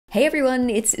Hey everyone,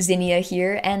 it's Zinnia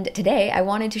here, and today I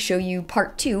wanted to show you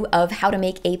part 2 of how to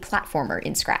make a platformer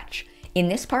in Scratch. In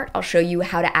this part, I'll show you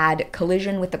how to add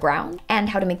collision with the ground and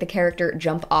how to make the character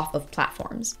jump off of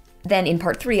platforms. Then in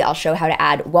part 3, I'll show how to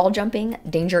add wall jumping,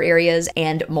 danger areas,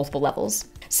 and multiple levels.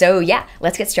 So yeah,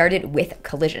 let's get started with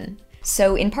collision.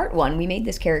 So in part 1, we made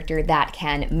this character that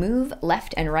can move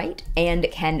left and right and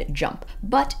can jump,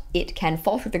 but it can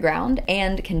fall through the ground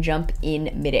and can jump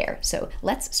in midair. So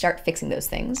let's start fixing those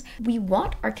things. We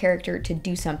want our character to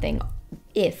do something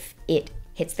if it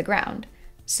hits the ground.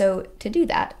 So to do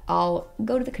that, I'll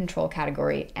go to the control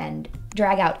category and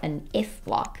drag out an if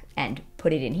block and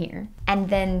put it in here. And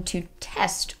then to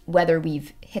test whether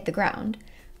we've hit the ground,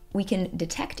 we can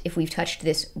detect if we've touched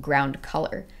this ground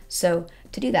color. So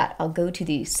to do that, I'll go to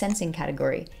the sensing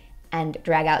category and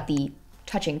drag out the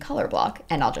touching color block,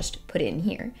 and I'll just put it in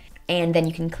here. And then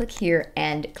you can click here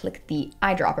and click the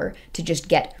eyedropper to just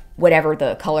get whatever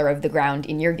the color of the ground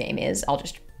in your game is. I'll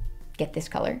just get this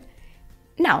color.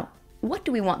 Now, what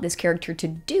do we want this character to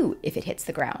do if it hits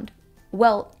the ground?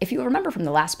 Well, if you remember from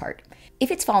the last part,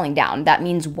 if it's falling down, that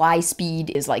means Y speed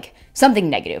is like something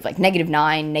negative, like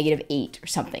 -9, -8 or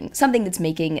something that's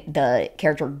making the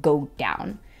character go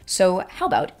down. So how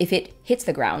about if it hits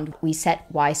the ground, we set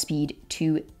Y speed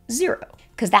to 0,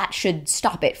 because that should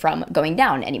stop it from going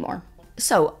down anymore.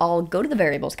 So I'll go to the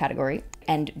variables category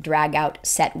and drag out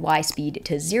set Y speed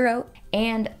to 0,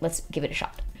 and let's give it a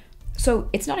shot. So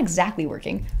it's not exactly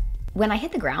working. When I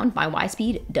hit the ground, my Y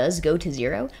speed does go to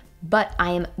 0, but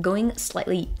I am going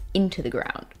slightly into the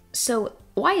ground. So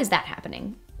why is that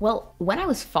happening? Well, when I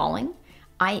was falling,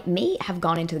 I may have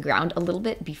gone into the ground a little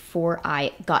bit before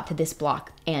I got to this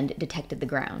block and detected the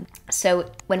ground.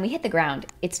 So when we hit the ground,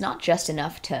 it's not just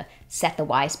enough to set the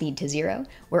Y speed to 0,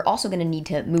 we're also gonna need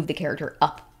to move the character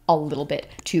up a little bit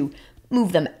to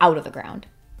move them out of the ground.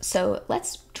 So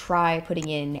let's try putting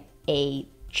in a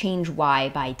change Y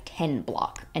by 10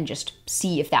 block and just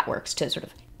see if that works to sort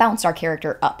of bounce our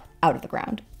character up out of the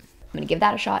ground. I'm gonna give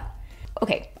that a shot.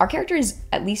 Okay, our character is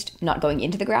at least not going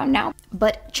into the ground now,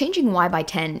 but changing Y by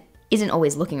 10 isn't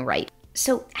always looking right.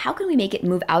 So how can we make it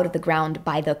move out of the ground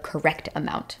by the correct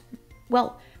amount?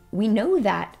 Well, we know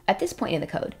that at this point in the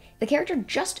code, the character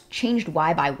just changed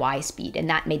Y by Y speed and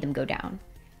that made them go down.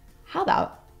 How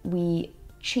about we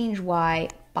change Y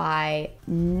by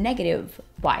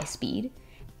 -Y speed,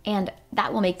 and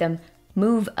that will make them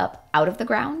move up out of the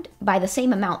ground by the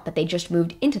same amount that they just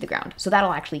moved into the ground. So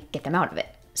that'll actually get them out of it.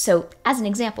 So as an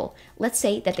example, let's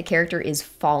say that the character is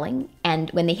falling and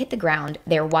when they hit the ground,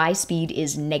 their Y speed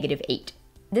is -8.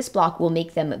 This block will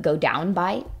make them go down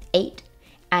by 8,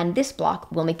 and this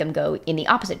block will make them go in the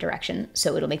opposite direction.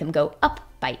 So it'll make them go up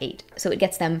by 8. So it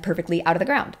gets them perfectly out of the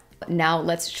ground. Now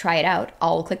let's try it out.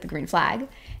 I'll click the green flag.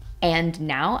 And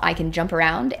now I can jump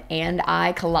around and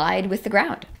I collide with the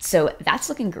ground. So that's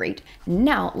looking great.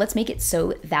 Now let's make it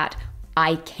so that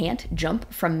I can't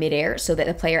jump from midair so that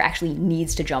the player actually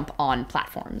needs to jump on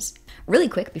platforms. Really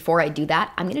quick, before I do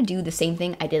that, I'm gonna do the same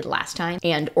thing I did last time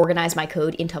and organize my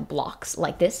code into blocks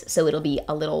like this so it'll be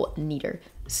a little neater.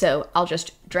 So I'll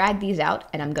just drag these out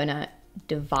and I'm gonna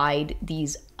divide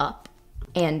these up,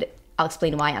 and I'll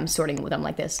explain why I'm sorting them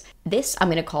like this. This I'm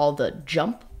gonna call the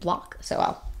jump block. So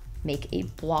I'll make a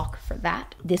block for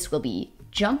that. This will be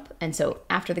jump, and so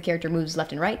after the character moves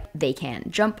left and right, they can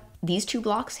jump. These two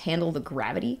blocks handle the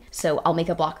gravity, so I'll make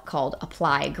a block called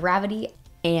apply gravity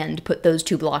and put those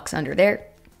two blocks under there.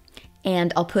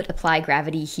 And I'll put apply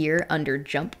gravity here under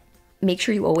jump. Make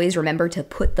sure you always remember to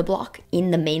put the block in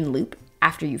the main loop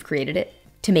after you've created it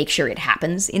to make sure it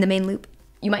happens in the main loop.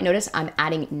 You might notice I'm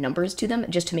adding numbers to them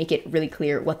just to make it really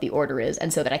clear what the order is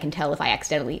and so that I can tell if I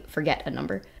accidentally forget a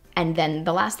number. And then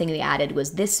the last thing we added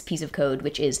was this piece of code,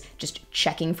 which is just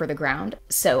checking for the ground.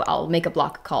 So I'll make a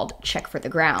block called check for the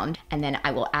ground, and then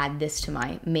I will add this to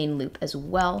my main loop as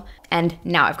well. And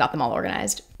now I've got them all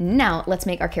organized. Now let's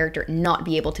make our character not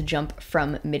be able to jump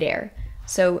from midair.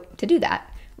 So to do that,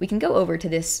 we can go over to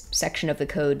this section of the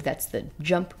code that's the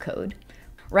jump code.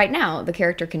 Right now, the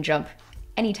character can jump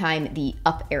anytime the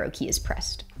up arrow key is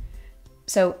pressed.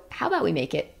 So how about we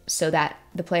make it so that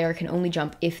the player can only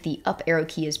jump if the up arrow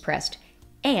key is pressed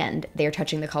and they're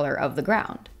touching the color of the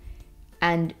ground.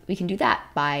 And we can do that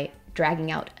by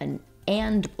dragging out an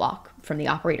and block from the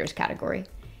operators category.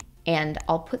 And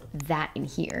I'll put that in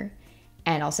here.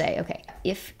 And I'll say, okay,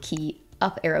 if key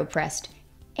up arrow pressed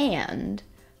and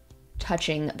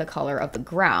touching the color of the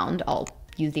ground, I'll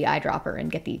use the eyedropper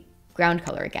and get the ground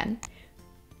color again,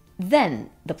 then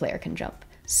the player can jump.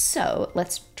 So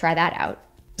let's try that out.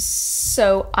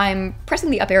 So I'm pressing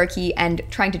the up arrow key and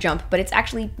trying to jump, but it's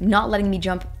actually not letting me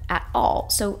jump at all.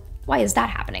 So Why is that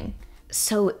happening?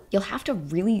 So you'll have to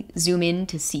really zoom in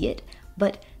to see it,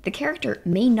 but the character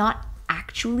may not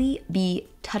actually be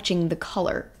touching the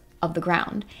color of the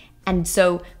ground. And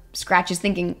so Scratch is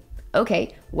thinking,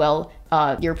 okay, well,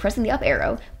 you're pressing the up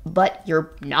arrow, but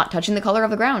you're not touching the color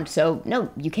of the ground, so no,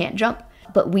 you can't jump.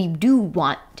 But we do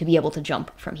want to be able to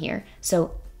jump from here.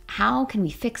 So how can we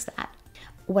fix that?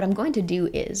 What I'm going to do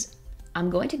is I'm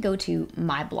going to go to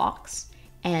My Blocks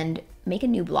and make a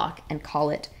new block and call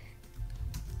it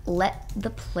Let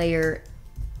the Player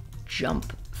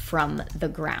Jump from the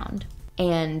Ground.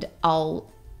 And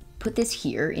I'll put this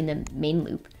here in the main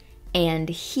loop. And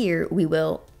here we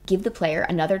will give the player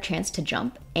another chance to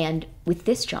jump. And with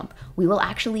this jump, we will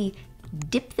actually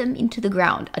dip them into the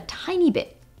ground a tiny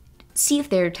bit, see if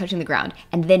they're touching the ground,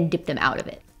 and then dip them out of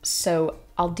it. So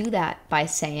I'll do that by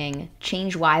saying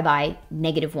change Y by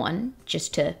 -1,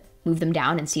 just to move them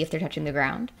down and see if they're touching the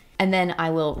ground. And then I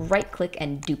will right click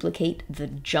and duplicate the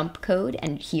jump code.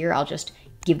 And here I'll just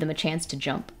give them a chance to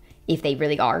jump if they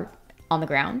really are on the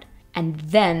ground. And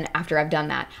then after I've done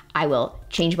that, I will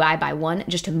change Y by 1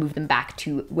 just to move them back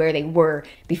to where they were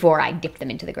before I dipped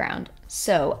them into the ground.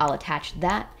 So I'll attach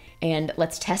that and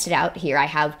let's test it out. Here I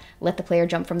have let the player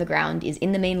jump from the ground is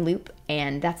in the main loop,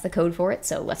 and that's the code for it.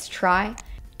 So let's try.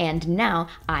 And now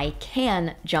I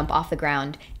can jump off the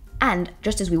ground, and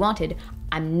just as we wanted,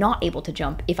 I'm not able to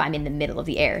jump if I'm in the middle of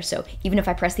the air. So even if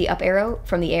I press the up arrow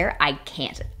from the air, I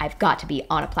can't. I've got to be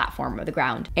on a platform or the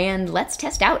ground. And let's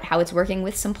test out how it's working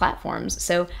with some platforms.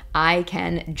 So I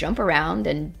can jump around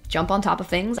and jump on top of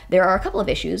things. There are a couple of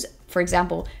issues. For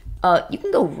example, you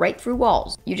can go right through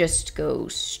walls. You just go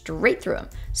straight through them.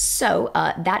 So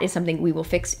that is something we will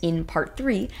fix in part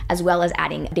 3, as well as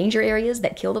adding danger areas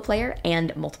that kill the player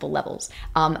and multiple levels.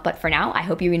 But for now, I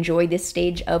hope you enjoy this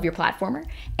stage of your platformer,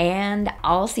 and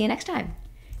I'll see you next time.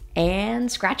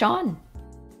 And scratch on.